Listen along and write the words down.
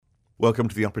Welcome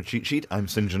to the Opera Cheat Sheet. I'm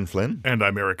St.John Flynn. And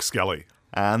I'm Eric Skelly.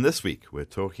 And this week we're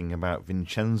talking about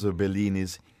Vincenzo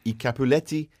Bellini's I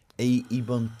Capuleti e I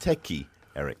Montecchi,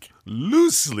 Eric.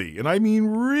 Loosely, and I mean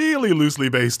really loosely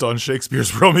based on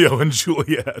Shakespeare's Romeo and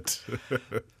Juliet.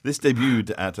 This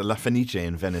debuted at La Fenice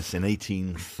in Venice in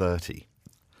 1830.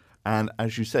 And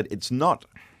as you said, it's not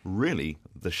really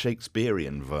the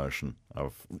Shakespearean version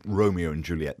of Romeo and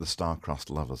Juliet, the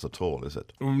star-crossed lovers, at all, is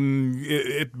it?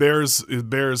 It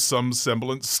bears some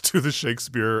semblance to the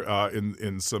Shakespeare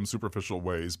in some superficial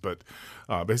ways, but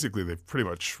basically they've pretty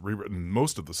much rewritten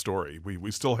most of the story. We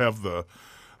still have the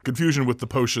confusion with the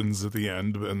potions at the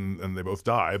end, and they both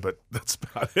die, but that's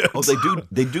about it. Oh,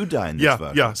 they do die in this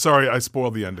version. Yeah, sorry, I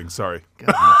spoiled the ending, sorry.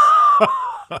 Goodness.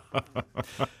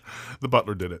 The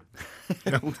butler did it.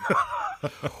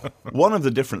 One of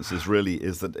the differences really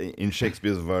is that in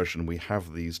Shakespeare's version we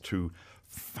have these two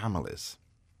families,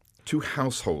 two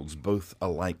households, both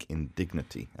alike in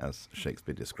dignity, as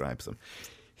Shakespeare describes them.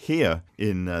 Here,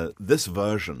 in this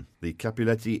version, the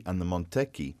Capuleti and the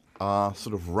Montecchi are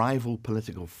sort of rival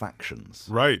political factions.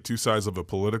 Right, two sides of a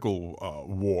political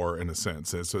war, in a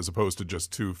sense, as opposed to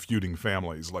just two feuding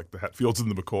families like the Hatfields and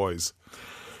the McCoys.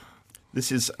 This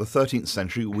is the 13th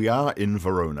century. We are in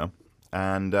Verona,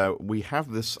 and we have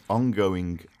this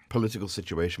ongoing political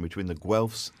situation between the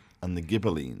Guelphs and the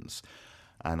Ghibellines.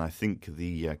 And I think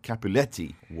the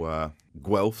Capuleti were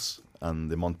Guelphs,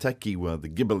 and the Montecchi were the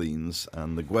Ghibellines,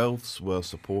 and the Guelphs were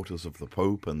supporters of the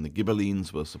Pope, and the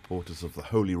Ghibellines were supporters of the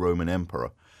Holy Roman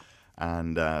Emperor.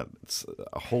 And it's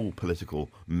a whole political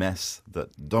mess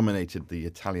that dominated the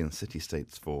Italian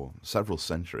city-states for several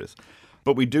centuries.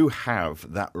 But we do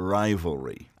have that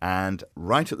rivalry, and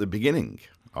right at the beginning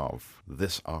of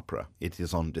this opera, it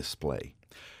is on display.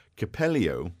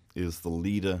 Capello is the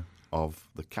leader of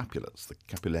the Capulets, the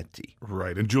Capuleti.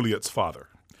 Right, and Juliet's father.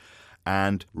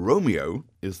 And Romeo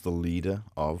is the leader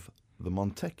of the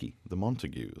Montecchi, the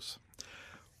Montagues.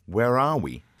 Where are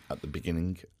we at the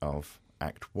beginning of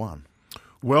Act 1?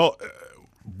 Well,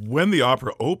 when the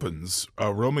opera opens,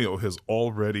 Romeo has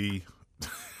already...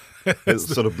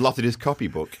 It's sort of blotted his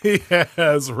copybook. He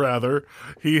has, rather.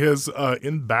 He has,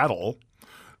 in battle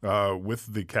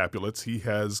with the Capulets, he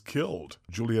has killed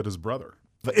Julieta's brother.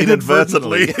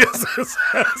 Inadvertently.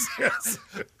 Yes.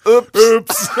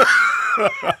 Oops.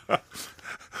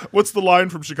 What's the line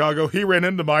from Chicago? He ran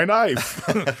into my knife.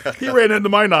 He ran into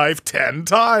my knife 10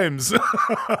 times.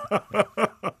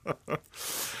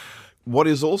 What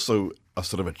is also a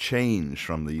sort of a change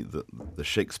from the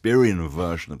Shakespearean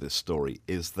version of this story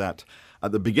is that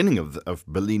at the beginning of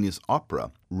Bellini's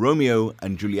opera, Romeo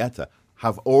and Julieta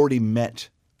have already met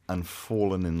and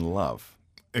fallen in love.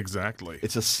 Exactly.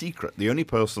 It's a secret. The only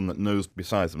person that knows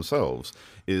besides themselves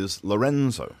is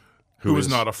Lorenzo, who is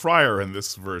not a friar in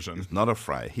this version. Not a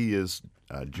friar. He is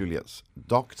Juliet's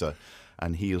doctor,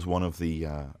 and he is one of the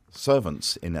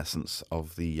servants, in essence,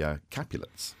 of the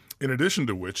Capulets. In addition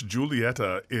to which,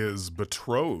 Julieta is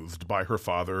betrothed by her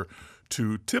father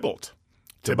to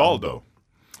Tebaldo,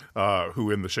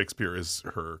 who in the Shakespeare is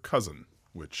her cousin,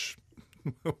 which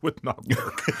would not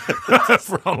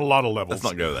work on a lot of levels.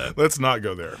 Let's not go there. Let's not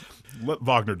go there. Let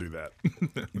Wagner do that.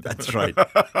 That's right.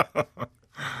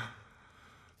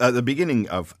 At the beginning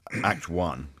of Act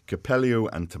 1, Capello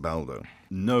and Tebaldo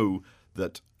know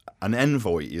that an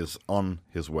envoy is on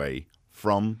his way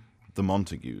from the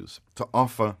Montagues to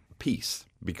offer peace,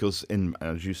 because,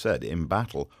 as you said, in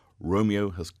battle,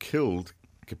 Romeo has killed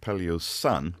Capello's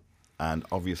son, and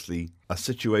obviously a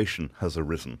situation has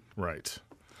arisen. Right.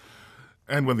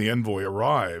 And when the envoy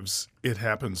arrives, it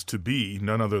happens to be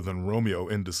none other than Romeo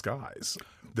in disguise.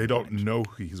 They don't know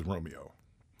he's Romeo.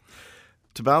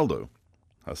 Tebaldo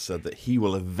has said that he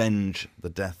will avenge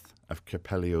the death of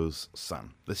Capello's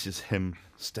son. This is him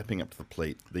stepping up to the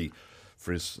plate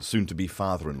for his soon-to-be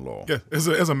father-in-law. Yeah, as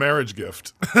a marriage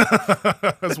gift,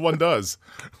 as one does.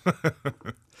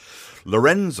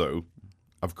 Lorenzo,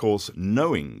 of course,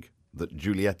 knowing that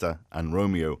Julieta and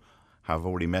Romeo have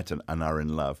already met and are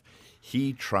in love,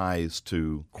 he tries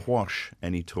to quash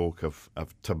any talk of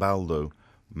Tebaldo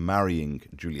marrying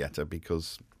Julieta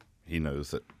because he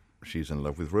knows that she's in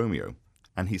love with Romeo.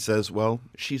 And he says, well,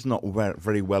 she's not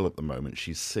very well at the moment.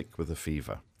 She's sick with a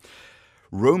fever.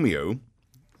 Romeo...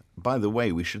 By the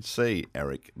way, we should say,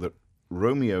 Eric, that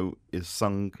Romeo is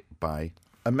sung by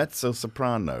a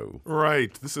mezzo-soprano.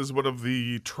 Right. This is one of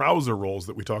the trouser roles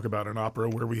that we talk about in opera,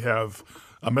 where we have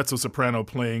a mezzo-soprano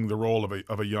playing the role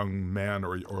of a young man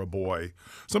or a boy.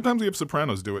 Sometimes we have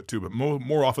sopranos do it too, but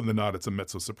more often than not, it's a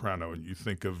mezzo-soprano. And you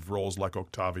think of roles like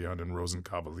Octavian and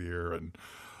Rosenkavalier and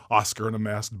Oscar and a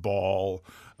Masked Ball.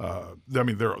 I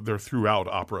mean, they're throughout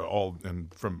opera, all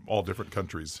and from all different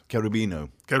countries. Cherubino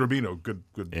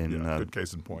Good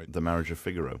case in point. The Marriage of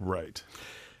Figaro. Right.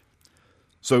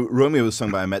 So Romeo is sung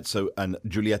by a mezzo and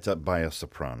Giulietta by a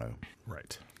soprano.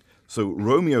 Right. So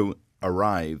Romeo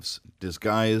arrives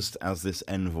disguised as this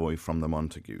envoy from the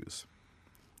Montagues.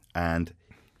 And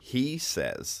he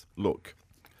says, look,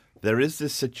 there is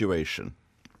this situation.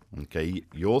 Okay,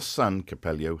 your son,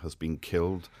 Capelio, has been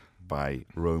killed by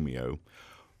Romeo.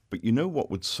 But you know what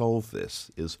would solve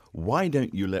this is, why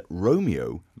don't you let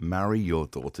Romeo marry your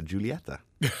daughter, Giulietta?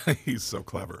 He's so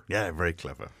clever. Yeah, very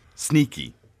clever.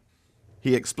 Sneaky.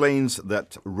 He explains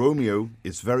that Romeo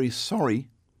is very sorry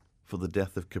for the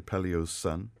death of Capelio's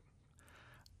son,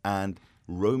 and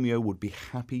Romeo would be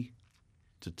happy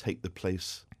to take the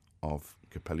place of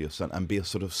Capelio's son and be a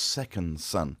sort of second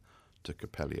son to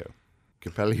Capelio.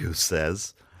 Capelio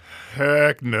says,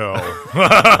 heck no.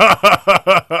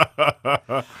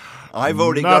 I've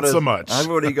already Not got so much. I've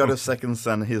already got a second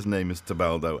son. His name is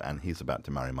Tebaldo, and he's about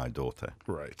to marry my daughter.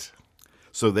 Right.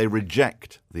 So they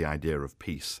reject the idea of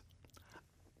peace.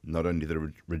 Not only do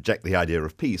they reject the idea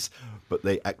of peace, but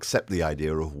they accept the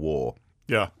idea of war.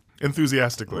 Yeah,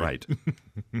 enthusiastically. Right.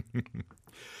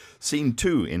 Scene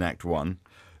 2 in Act 1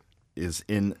 is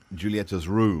in Giulietta's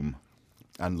room,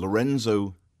 and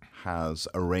Lorenzo has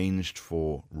arranged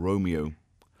for Romeo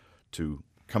to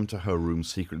come to her room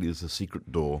secretly. There's a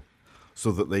secret door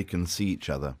so that they can see each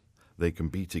other. They can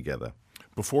be together.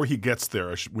 Before he gets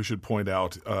there, we should point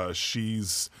out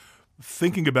she's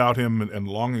thinking about him and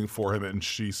longing for him, and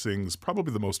she sings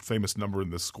probably the most famous number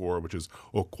in this score, which is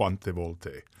O Quante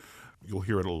Volte. You'll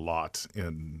hear it a lot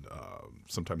in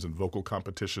sometimes in vocal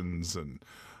competitions, and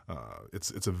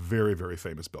it's a very, very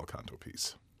famous bel canto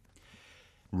piece.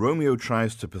 Romeo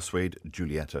tries to persuade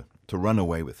Giulietta to run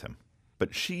away with him,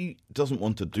 but she doesn't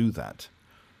want to do that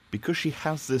because she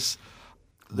has this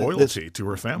loyalty to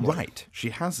her family. Right.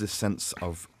 She has this sense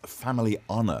of family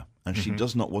honor, and she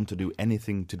does not want to do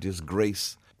anything to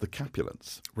disgrace the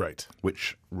Capulets. Right.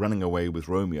 Which running away with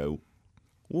Romeo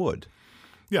would.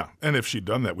 Yeah, and if she'd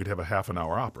done that, we'd have a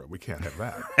half-an-hour opera. We can't have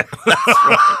that.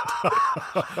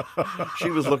 She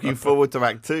was looking forward to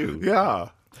Act 2.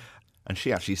 Yeah. And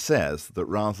she actually says that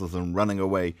rather than running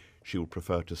away, she would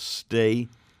prefer to stay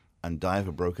and die of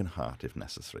a broken heart if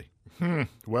necessary.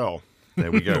 Well,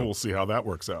 there we go. We'll see how that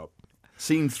works out.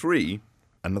 Scene 3,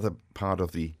 another part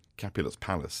of the Capulets'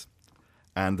 palace.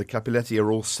 And the Capuleti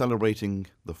are all celebrating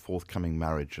the forthcoming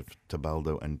marriage of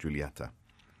Tebaldo and Giulietta.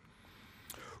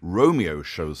 Romeo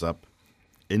shows up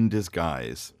in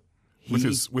disguise. With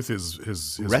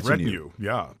his retinue,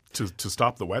 yeah, to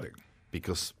stop the wedding.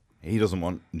 Because he doesn't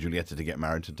want Giulietta to get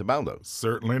married to Tebaldo.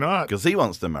 Certainly not. Because he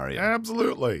wants to marry her.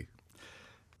 Absolutely.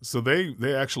 So they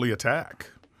actually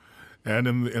attack. And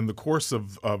in the course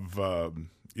of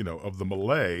the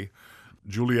melee,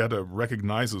 Giulietta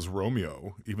recognizes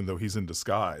Romeo, even though he's in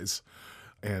disguise,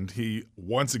 and he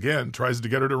once again tries to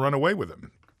get her to run away with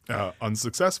him,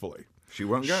 unsuccessfully. She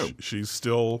won't go. She's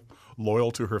still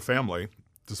loyal to her family,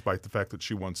 despite the fact that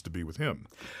she wants to be with him.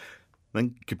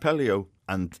 Then Capelio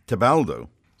and Tebaldo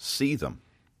see them,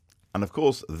 and of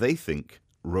course they think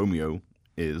Romeo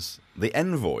is the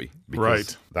envoy,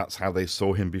 because that's how they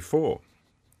saw him before.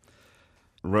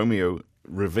 Romeo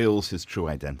reveals his true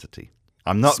identity.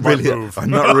 I'm not really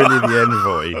the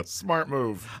envoy. Smart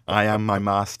move. I am my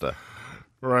master.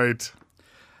 Right.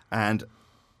 And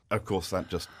of course that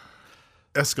just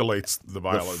escalates the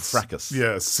violence. The fracas.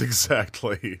 Yes,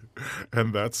 exactly.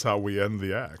 And that's how we end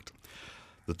the act.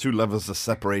 The two lovers are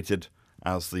separated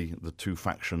as the two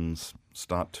factions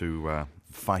start to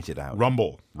fight it out.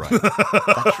 Rumble. Right.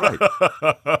 That's right.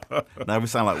 Now we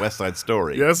sound like West Side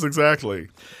Story. Yes, exactly.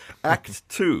 Act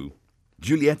 2.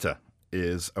 Giulietta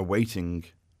is awaiting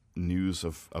news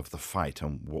of the fight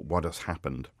and what has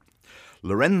happened.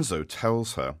 Lorenzo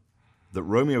tells her that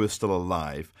Romeo is still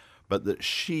alive, but that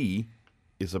she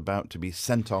is about to be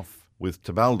sent off with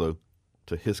Tebaldo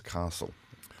to his castle.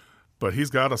 But he's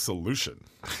got a solution.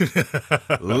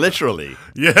 Literally.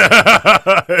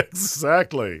 Yeah,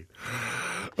 exactly.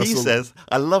 He says,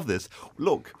 I love this.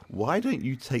 Look, why don't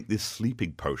you take this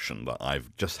sleeping potion that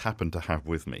I've just happened to have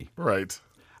with me? Right.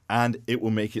 And it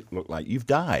will make it look like you've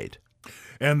died.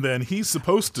 And then he's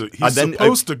supposed to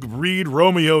read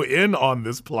Romeo in on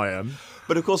this plan.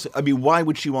 But of course, I mean, why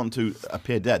would she want to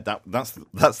appear dead? That's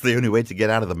the only way to get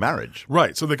out of the marriage.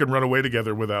 Right, so they can run away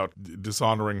together without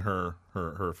dishonoring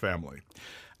her family.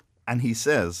 And he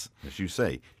says, as you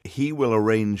say, he will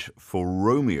arrange for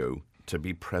Romeo to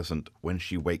be present when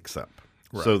she wakes up.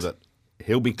 Right. So that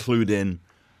he'll be clued in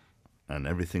and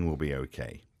everything will be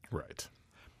okay. Right.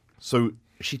 So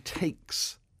she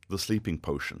takes the sleeping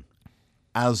potion,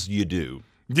 as you do.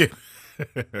 Yeah.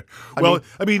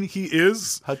 I mean, he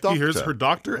is her doctor. He is her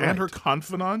doctor Right. and her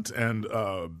confidant and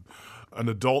an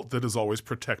adult that has always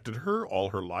protected her all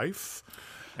her life.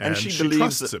 And she believes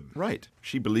trusts that, him. Right.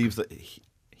 She believes that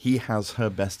he has her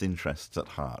best interests at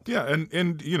heart. Yeah,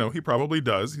 and you know, he probably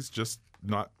does. He's just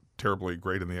not terribly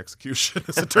great in the execution,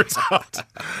 as it turns out.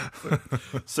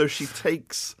 So she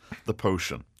takes the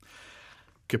potion.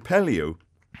 Capelio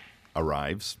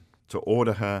arrives to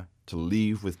order her to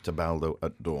leave with Tebaldo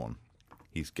at dawn.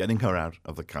 He's getting her out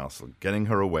of the castle, getting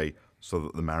her away so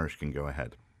that the marriage can go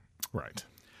ahead. Right.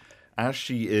 As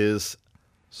she is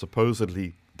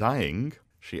supposedly dying,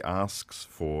 she asks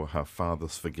for her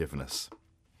father's forgiveness.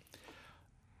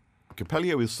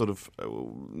 Capelio is sort of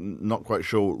not quite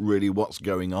sure really what's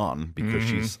going on because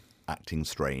she's acting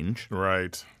strange.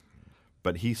 Right.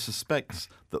 But he suspects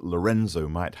that Lorenzo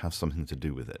might have something to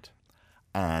do with it.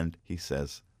 And he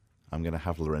says, I'm going to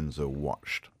have Lorenzo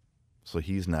watched. So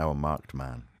he's now a marked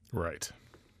man. Right.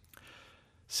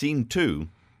 Scene 2,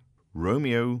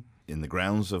 Romeo in the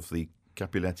grounds of the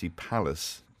Capuleti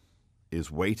Palace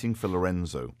is waiting for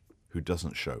Lorenzo, who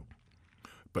doesn't show.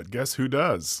 But guess who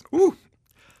does? Ooh,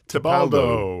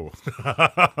 Tebaldo.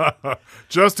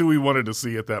 Just who we wanted to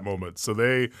see at that moment. So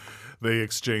they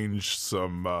exchange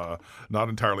some not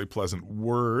entirely pleasant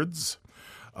words,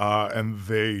 and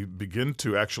they begin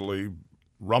to actually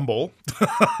rumble.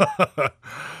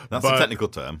 That's a technical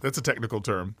term. That's a technical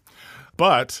term.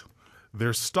 But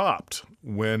they're stopped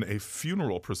when a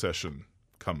funeral procession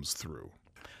comes through,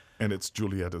 and it's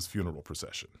Giulietta's funeral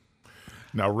procession.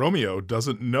 Now, Romeo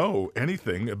doesn't know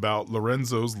anything about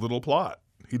Lorenzo's little plot.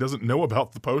 He doesn't know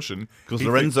about the potion. Because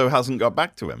Lorenzo hasn't got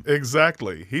back to him.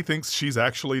 Exactly. He thinks she's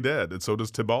actually dead, and so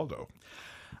does Tebaldo.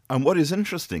 And what is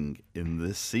interesting in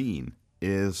this scene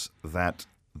is that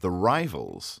the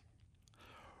rivals,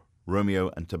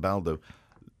 Romeo and Tebaldo,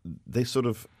 they sort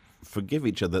of forgive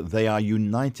each other. They are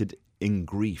united in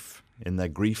grief, in their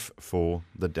grief for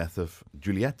the death of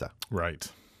Giulietta.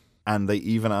 Right. And they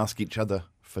even ask each other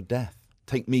for death.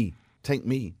 Take me,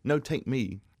 no, take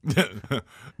me.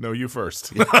 No, you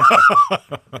first.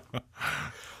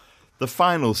 The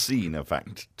final scene of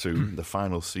Act 2, the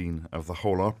final scene of the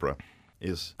whole opera,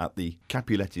 is at the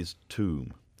Capuleti's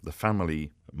tomb, the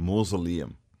family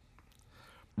mausoleum.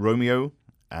 Romeo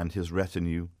and his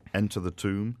retinue enter the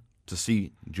tomb to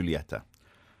see Giulietta.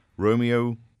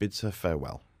 Romeo bids her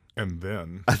farewell. And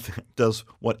then Does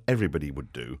what everybody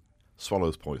would do,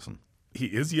 swallows poison. he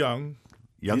is young.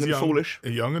 Young and foolish.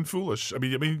 Young and foolish. I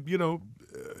mean, you know,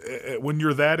 when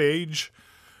you're that age,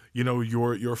 you know,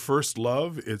 your first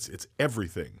love, it's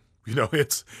everything. You know,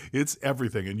 it's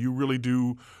everything, and you really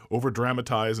do over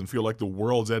dramatize and feel like the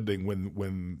world's ending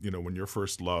when your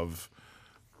first love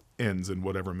ends in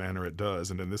whatever manner it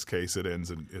does, and in this case, it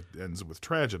ends with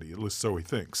tragedy. At least so he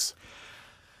thinks.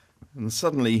 And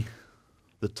suddenly,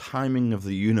 the timing of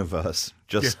the universe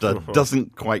just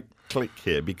doesn't quite click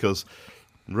here, because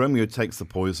Romeo takes the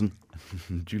poison,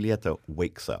 Giulietta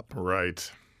wakes up.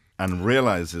 Right. And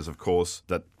realizes, of course,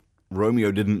 that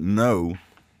Romeo didn't know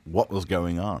what was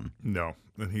going on. No,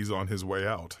 and he's on his way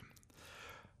out.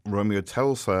 Romeo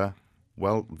tells her,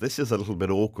 well, this is a little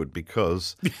bit awkward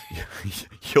because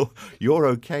you're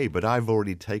okay, but I've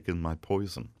already taken my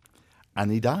poison.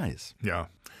 And he dies. Yeah.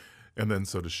 And then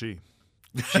so does she.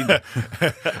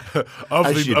 Of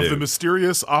the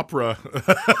mysterious opera,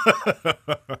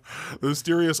 the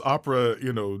mysterious opera,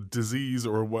 disease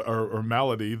or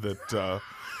malady that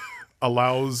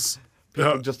allows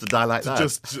just to die like that.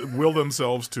 Just will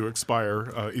themselves to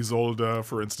expire. Isolde,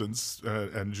 for instance,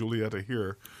 and Giulietta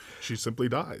here, she simply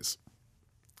dies.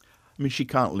 I mean, she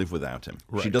can't live without him.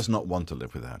 Right. She does not want to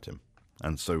live without him.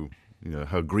 And so,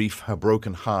 her grief, her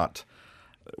broken heart,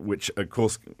 which, of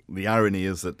course, the irony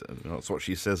is that that's what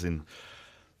she says in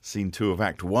Scene 2 of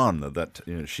Act 1, that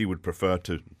she would prefer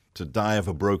to die of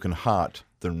a broken heart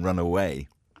than run away.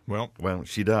 Well,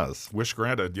 she does. Wish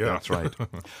granted, yeah. That's right.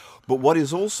 But what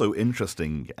is also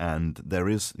interesting, and there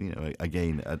is,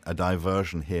 again, a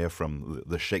diversion here from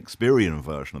the Shakespearean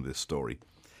version of this story,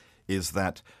 is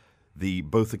that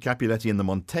both the Capuleti and the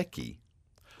Montecchi,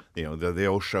 they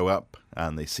all show up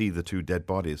and they see the two dead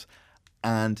bodies,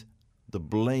 and the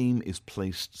blame is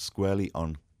placed squarely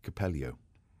on Capelio,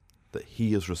 that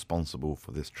he is responsible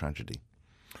for this tragedy.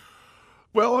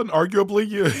 Well, and arguably,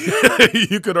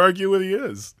 you could argue that he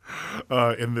is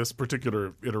in this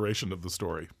particular iteration of the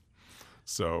story.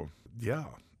 So, yeah.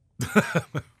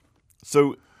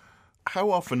 So,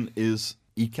 how often is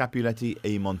I Capuleti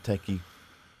e Montecchi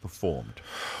performed?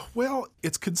 Well,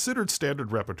 it's considered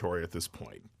standard repertory at this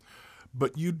point.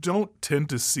 but you don't tend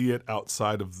to see it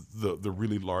outside of the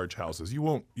really large houses. You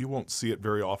won't see it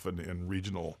very often in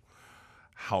regional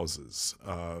houses,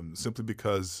 simply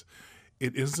because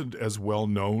it isn't as well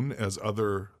known as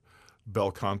other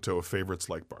bel canto favorites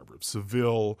like Barbara of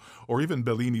Seville or even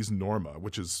Bellini's Norma,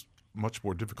 which is much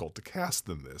more difficult to cast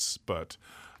than this, but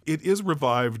it is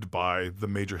revived by the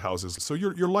major houses, so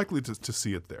you're likely to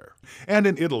see it there. And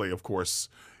in Italy, of course,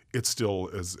 it still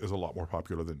is a lot more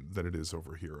popular than it is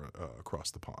over here across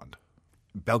the pond.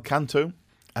 Bel canto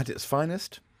at its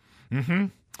finest?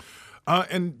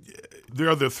 And there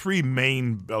are the three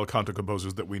main bel canto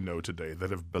composers that we know today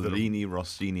that have Bellini,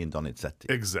 Rossini, and Donizetti.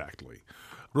 Exactly.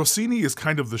 Rossini is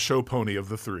kind of the show pony of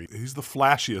the three. He's the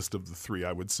flashiest of the three,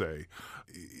 I would say.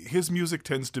 His music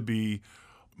tends to be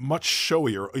much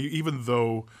showier, even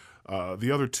though the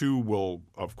other two will,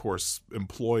 of course,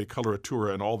 employ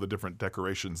coloratura and all the different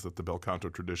decorations that the bel canto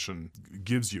tradition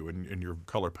gives you in your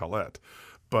color palette.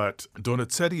 But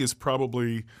Donizetti is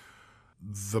probably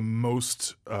the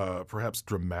most, perhaps,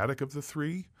 dramatic of the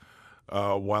three,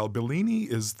 while Bellini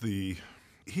is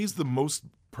he's the most,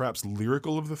 perhaps,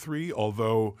 lyrical of the three,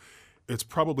 although it's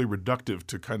probably reductive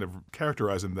to kind of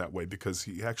characterize him that way because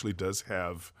he actually does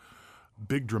have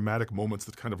big dramatic moments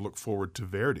that kind of look forward to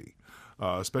Verdi,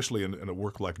 especially in a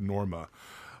work like Norma.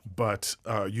 But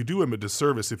you do him a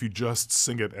disservice if you just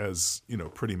sing it as,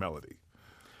 pretty melody.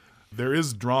 There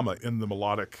is drama in the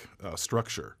melodic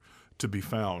structure to be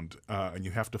found, and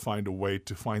you have to find a way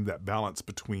to find that balance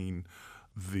between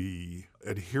the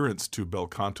adherence to bel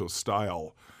canto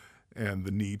style and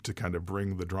the need to kind of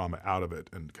bring the drama out of it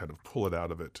and kind of pull it out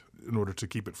of it in order to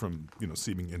keep it from,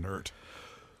 seeming inert.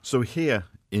 So here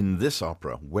in this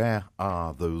opera, where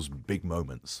are those big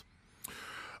moments?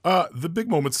 The big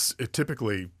moments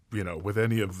typically, with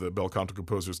any of the bel canto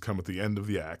composers, come at the end of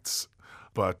the acts.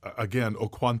 But again, O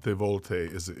Quante Volte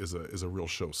is a real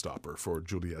showstopper for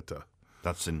Giulietta.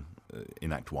 That's in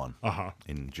Act 1,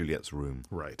 in Juliet's room.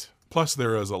 Right. Plus,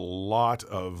 there is a lot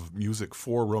of music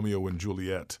for Romeo and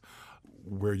Juliet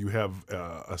where you have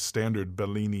a standard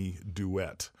Bellini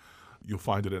duet. You'll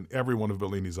find it in every one of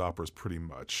Bellini's operas pretty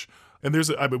much. And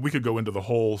we could go into the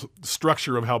whole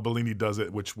structure of how Bellini does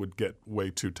it, which would get way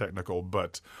too technical,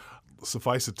 but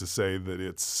suffice it to say that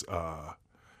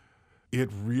it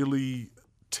really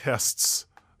tests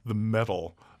the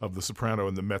mettle of the soprano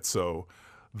and the mezzo,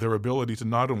 their ability to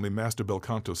not only master bel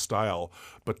canto style,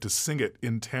 but to sing it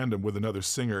in tandem with another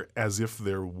singer as if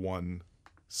they're one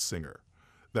singer.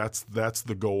 That's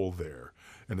the goal there.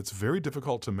 And it's very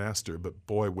difficult to master, but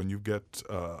boy, when you get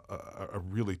a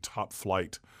really top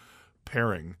flight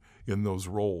pairing in those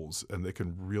roles and they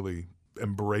can really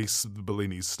embrace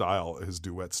Bellini's style, his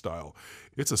duet style,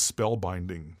 it's a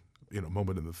spellbinding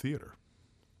moment in the theater.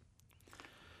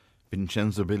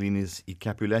 Vincenzo Bellini's I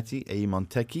Capuleti e I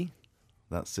Montecchi.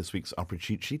 That's this week's Opera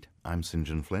Cheat Sheet. I'm St.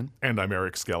 John Flynn. And I'm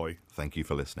Eric Skelly. Thank you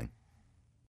for listening.